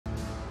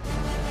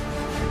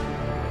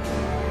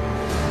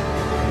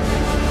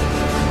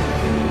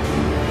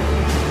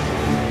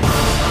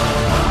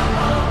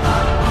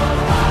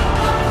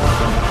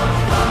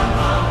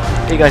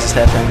guys, it's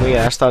Ep, and we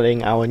are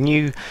starting our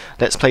new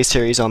Let's Play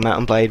series on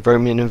Mount&Blade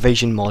Roman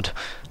Invasion mod.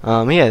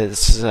 Yeah,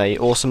 this is a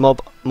awesome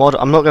mod.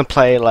 I'm not going to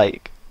play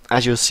like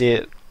as you'll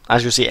see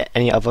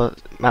any other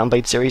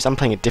Mount&Blade series. I'm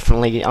playing it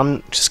differently.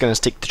 I'm just going to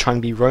stick to trying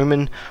to be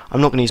Roman.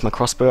 I'm not going to use my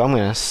crossbow. I'm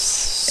going to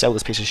sell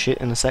this piece of shit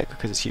in a sec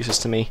because it's useless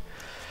to me.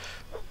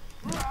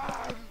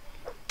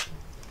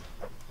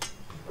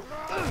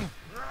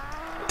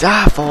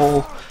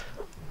 Daffle!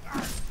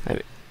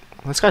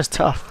 This guy's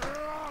tough.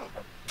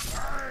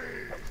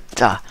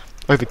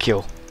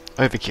 Overkill.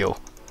 Overkill.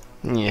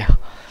 Yeah.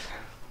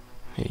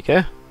 Here you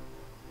go.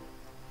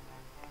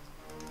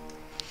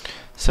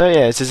 So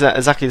yeah, it's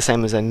exactly the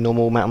same as a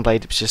normal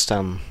Mount&Blade. It's just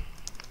you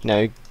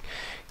know,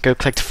 go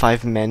collect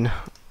 5 men.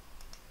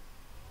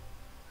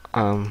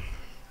 All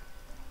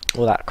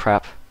that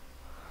crap.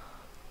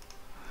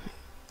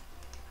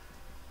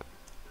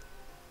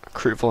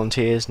 Recruit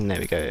volunteers, and there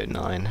we go,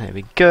 9. There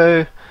we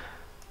go.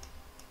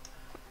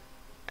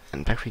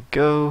 And back we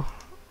go.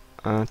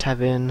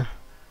 Tavern.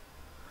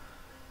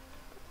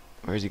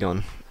 Where is he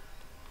gone?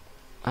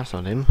 That's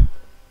not him.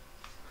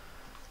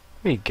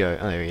 Where you go?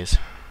 Oh, there he is.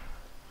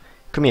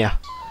 Come here.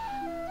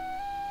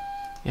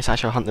 Yes, I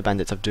shall hunt the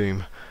bandits of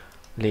doom.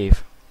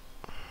 Leave.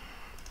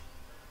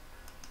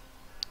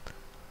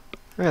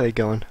 Where are they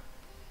going?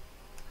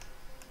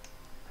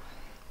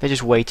 They're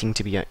just waiting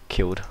to be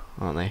killed,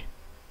 aren't they?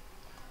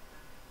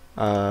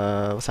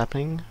 What's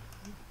happening?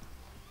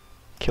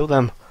 Kill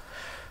them.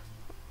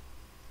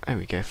 There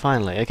we go,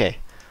 finally, okay.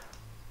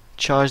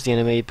 Charge the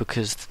enemy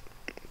because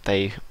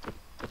they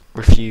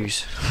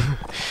refuse.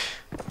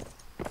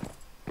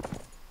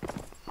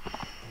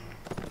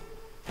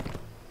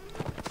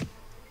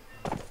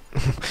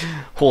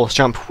 Horse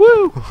jump,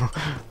 woo!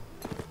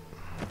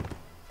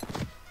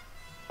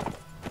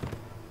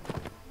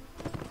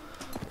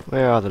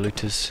 Where are the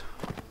looters?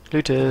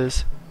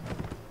 Looters!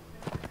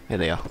 Here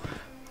they are.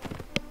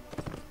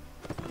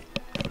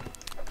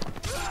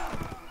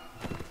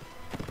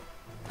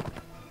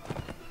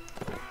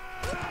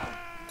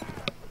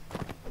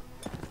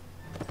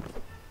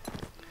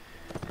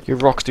 Your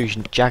rocks do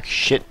jack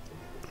shit.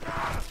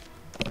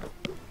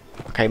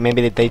 Okay,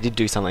 maybe they did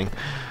do something.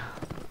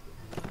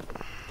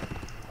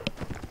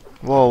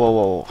 Whoa, whoa,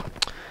 whoa.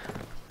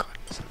 God.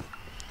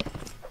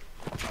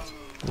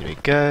 There we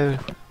go.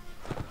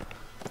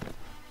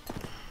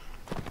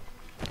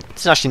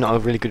 This is actually not a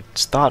really good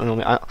start. I'm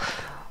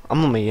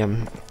normally oh,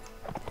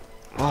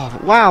 wow,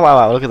 wow,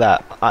 wow! Look at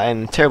that. I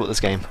am terrible at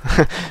this game.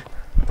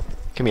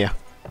 Come here.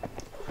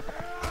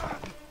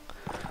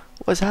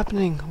 What's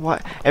happening? Why?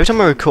 Every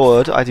time I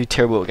record, I do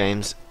terrible at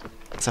games.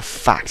 It's a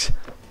fact.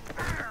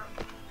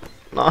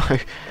 No,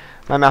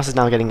 my mouse is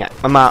now getting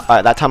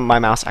that time my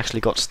mouse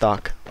actually got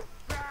stuck.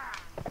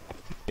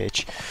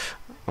 Bitch.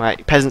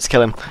 Right, peasants,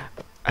 kill him.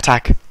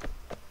 Attack.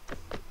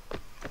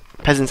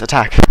 Peasants,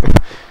 attack.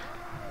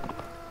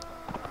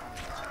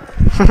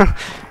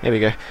 Here we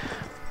go.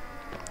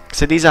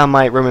 So these are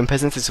my Roman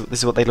peasants. This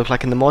is what they look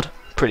like in the mod.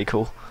 Pretty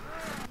cool.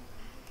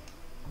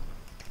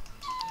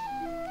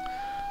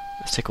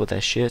 Let's take all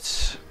their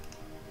shit.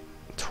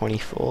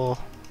 24.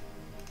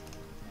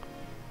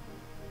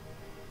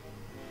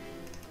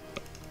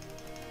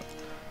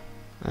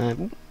 There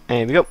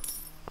we go.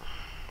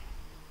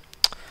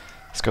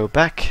 Let's go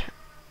back.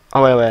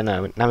 Oh wait,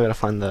 no. Now we gotta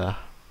find the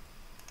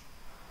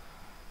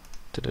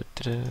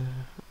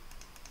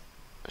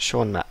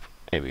Sean map.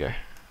 Here we go.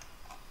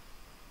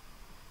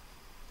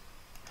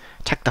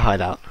 Attack the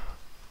hideout.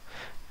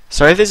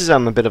 Sorry if this is a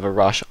bit of a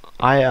rush.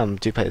 I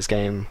do play this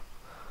game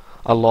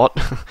a lot.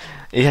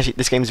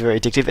 This game is very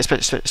addictive,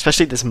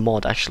 especially this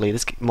mod. Actually,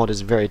 this mod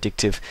is very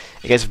addictive.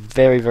 It gets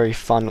very, very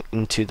fun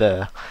into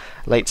the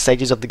late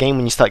stages of the game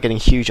when you start getting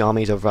huge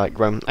armies of like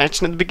Rome.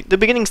 Actually, the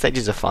beginning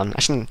stages are fun.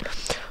 Actually,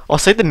 I'll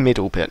say the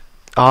middle bit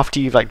after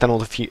you've like done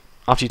after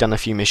you've done a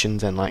few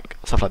missions and like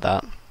stuff like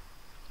that,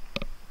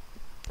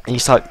 and you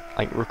start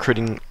like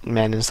recruiting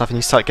men and stuff, and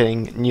you start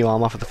getting new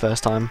armor for the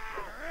first time.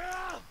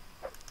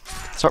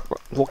 Start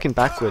walking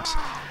backwards,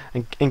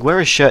 and wear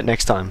a shirt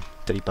next time,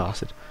 dirty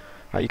bastard.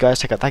 Right, you guys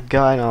take out that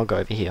guy and I'll go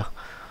over here.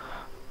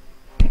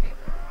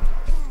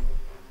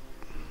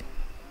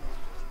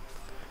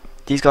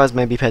 These guys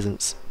may be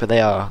peasants, but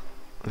they are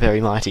very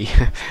mighty.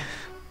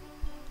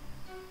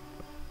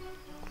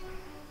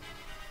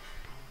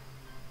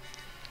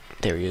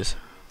 There he is.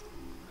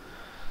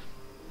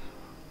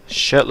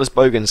 Shirtless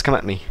bogans, come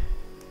at me.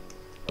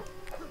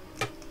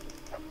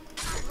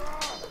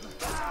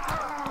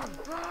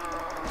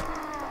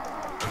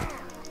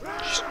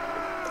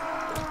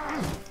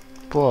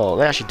 Whoa,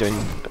 they're actually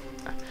doing...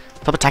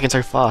 Stop attacking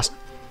so fast.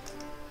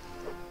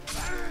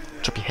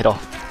 Chop your head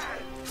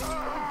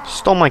off.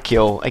 Stole my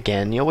kill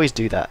again. You always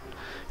do that.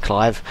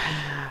 Clive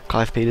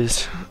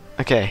Peters.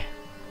 Okay.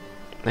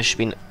 There should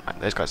be... Right,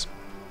 those guys.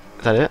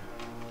 Is that it?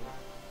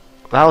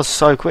 That was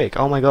so quick.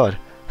 Oh my god.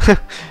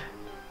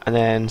 And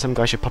then some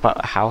guy should pop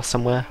out a house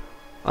somewhere.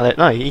 Oh,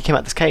 no, he came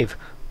out this cave.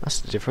 That's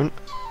different.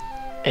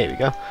 Here we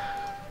go.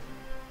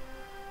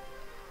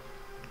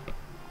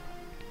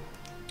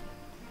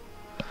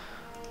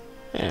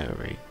 There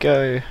we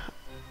go.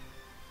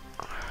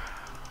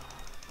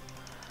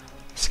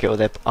 Let's get all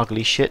their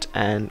ugly shit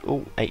and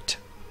oh, 8.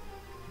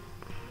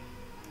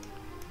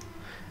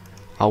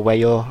 I'll wear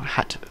your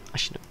hat. I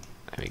should.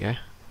 There we go.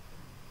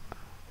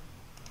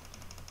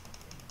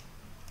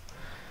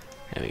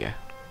 There we go.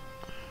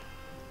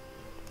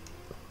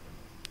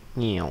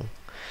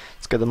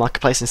 Let's go to the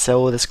marketplace and sell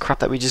all this crap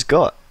that we just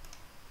got.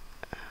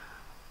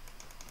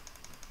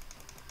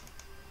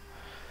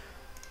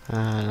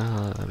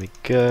 There we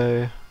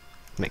go.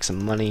 Make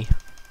some money.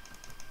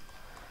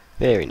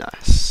 Very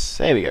nice.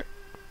 There we go.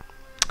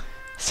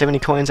 70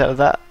 coins out of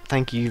that.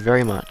 Thank you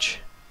very much.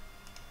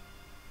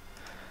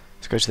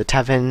 Let's go to the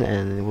tavern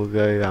and we'll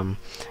go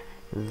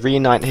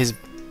reunite his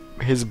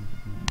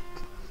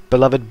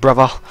beloved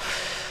brother.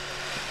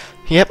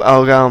 Yep,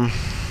 I'll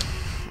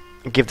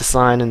give the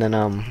sign and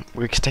then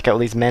we can take out all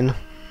these men.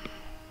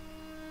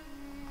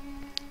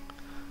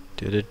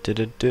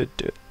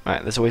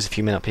 Right, there's always a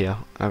few men up here.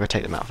 I'll go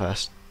take them out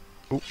first.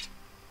 Ooh.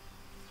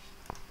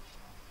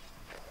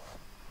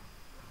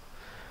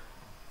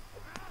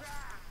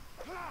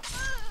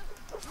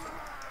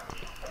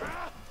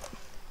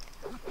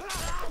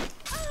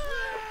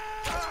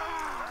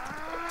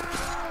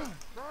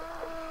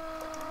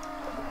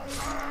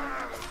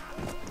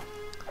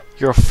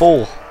 You're a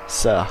fool,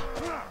 sir.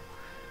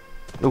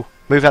 Ooh,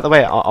 move out the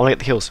way. I want to get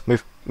the kills.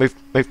 Move, move,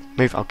 move,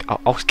 move.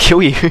 I'll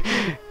kill you.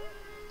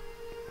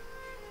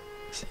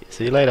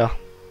 See you later.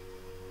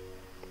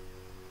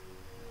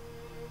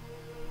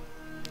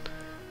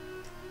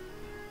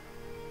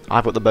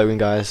 I've got the bowgun,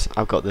 guys.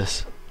 I've got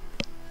this.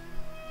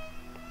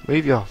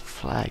 Move your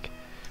flag.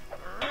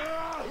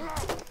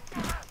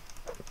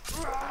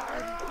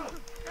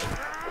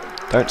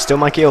 Don't steal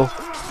my kill.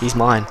 He's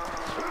mine.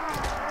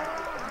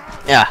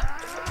 Yeah.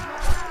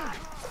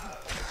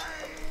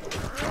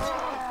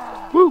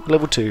 Woo,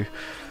 level 2.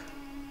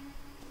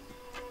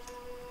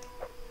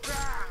 Is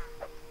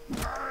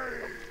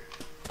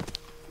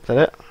that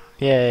it?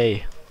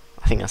 Yay.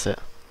 I think that's it.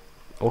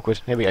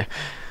 Awkward. Here we go.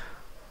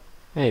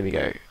 There we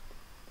go.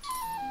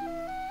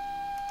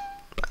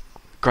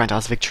 Grant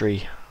us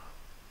victory.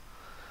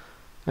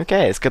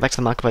 Okay, let's go back to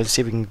the marketplace and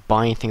see if we can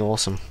buy anything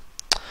awesome.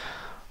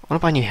 I want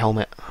to buy a new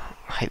helmet.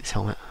 I hate this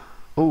helmet.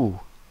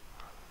 Ooh.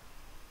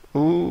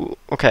 Ooh,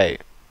 okay.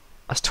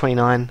 That's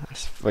 29.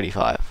 That's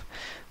 35.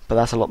 But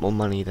that's a lot more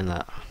money than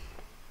that.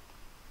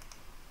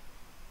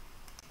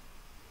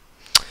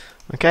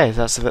 Okay,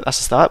 that's the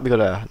start. We got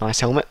a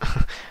nice helmet.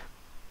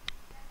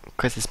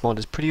 Because this mod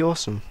is pretty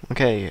awesome.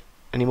 Okay,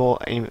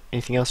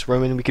 anything else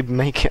Roman we could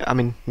make? I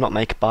mean, not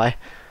make, buy.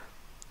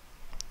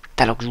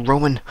 That looks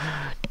Roman.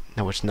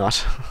 No, it's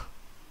not.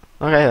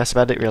 Okay, that's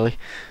about it really.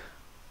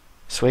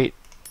 Sweet.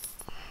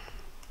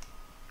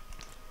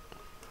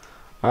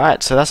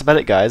 Alright, so that's about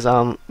it, guys.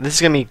 This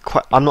is gonna be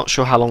quite. I'm not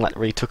sure how long that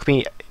really took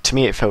me. To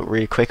me, it felt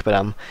really quick, but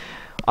I'm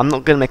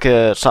not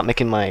gonna start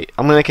making my.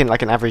 I'm gonna make it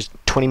like an average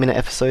 20-minute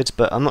episodes,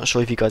 but I'm not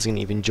sure if you guys are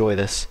gonna even enjoy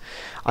this.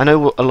 I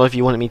know a lot of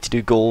you wanted me to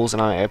do ghouls,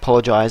 and I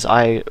apologize.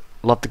 I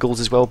love the ghouls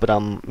as well, but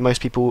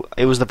most people,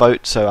 it was the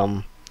vote,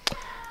 so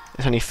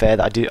it's only fair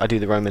that I do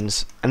the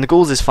Romans, and the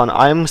ghouls is fun.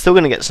 I'm still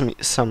gonna get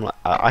some.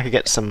 I could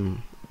get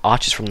some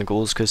archers from the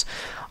ghouls because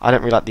I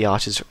don't really like the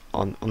archers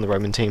on the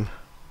Roman team.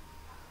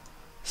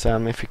 So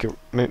if we could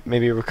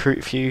maybe recruit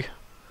a few,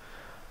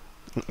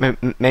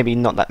 maybe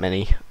not that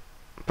many,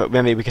 but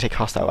maybe we could take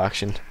hostile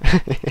action.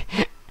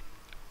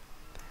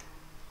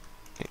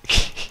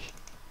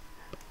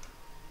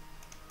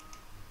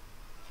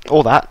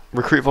 Or that,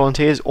 recruit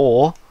volunteers,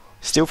 or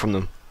steal from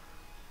them.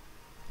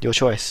 Your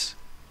choice.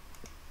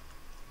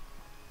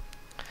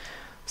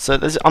 So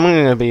I'm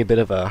going to be a bit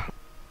of a,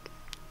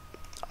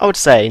 I would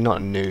say not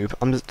a noob.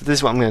 This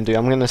is what I'm going to do.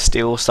 I'm going to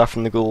steal stuff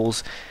from the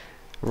ghouls,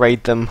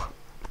 raid them,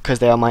 because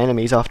they are my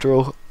enemies after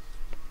all.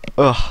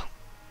 Ugh.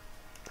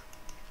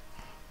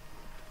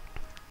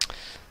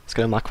 Let's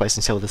go to my place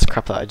and sell this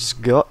crap that I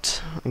just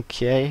got.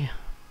 Okay.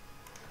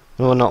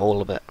 Well, not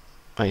all of it.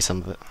 Only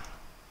some of it.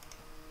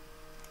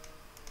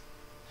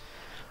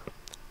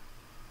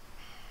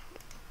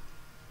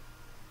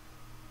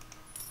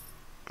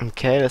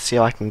 Okay, let's see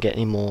if I can get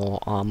any more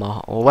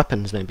armor or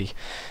weapons maybe.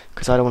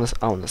 Because I want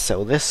to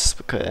sell this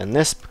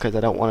because I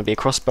don't want to be a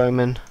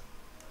crossbowman.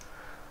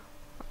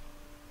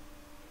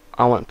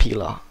 I want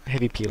peeler,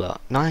 heavy peeler,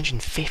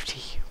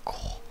 950.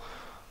 Oh,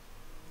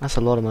 that's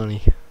a lot of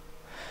money.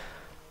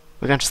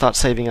 We're going to start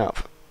saving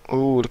up.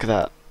 Ooh, look at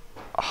that.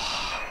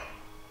 Oh,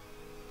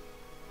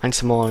 I need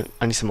some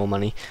more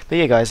money. But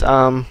yeah, guys.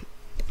 Hope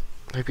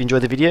you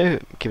enjoyed the video.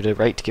 Give it a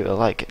rate, give it a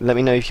like. Let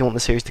me know if you want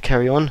the series to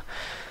carry on.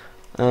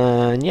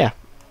 And yeah,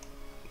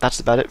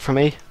 that's about it from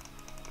me.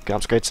 Gonna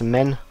upgrade some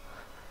men,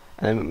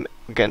 and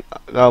then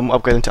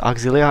upgrade them to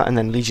auxiliar and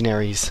then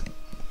legionaries.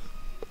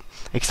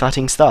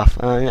 Exciting stuff.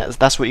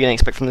 That's what you're gonna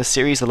expect from this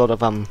series. A lot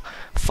of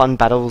fun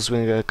battles.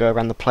 We're gonna go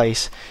around the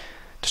place,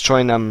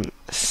 destroying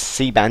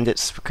sea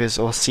bandits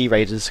or sea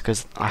raiders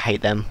because I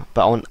hate them,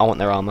 but I want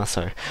their armor.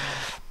 So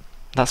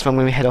that's when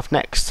we head off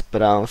next.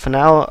 But for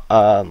now,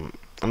 I'm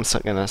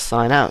gonna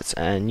sign out,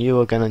 and you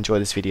are gonna enjoy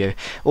this video.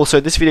 Also,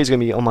 this video is gonna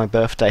be on my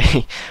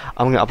birthday.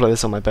 I'm gonna upload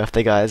this on my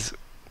birthday, guys,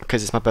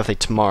 because it's my birthday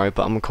tomorrow,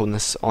 but I'm recording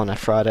this on a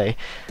Friday.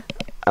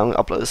 I'm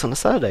gonna upload this on a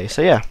Saturday.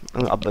 So yeah,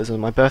 I'm gonna upload this on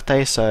my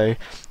birthday. So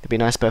it'd be a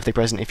nice birthday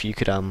present if you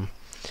could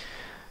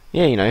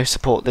yeah, you know,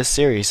 support this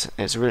series.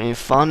 It's really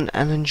fun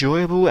and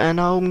enjoyable,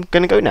 and I'm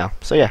gonna go now.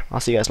 So yeah, I'll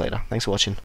see you guys later. Thanks for watching.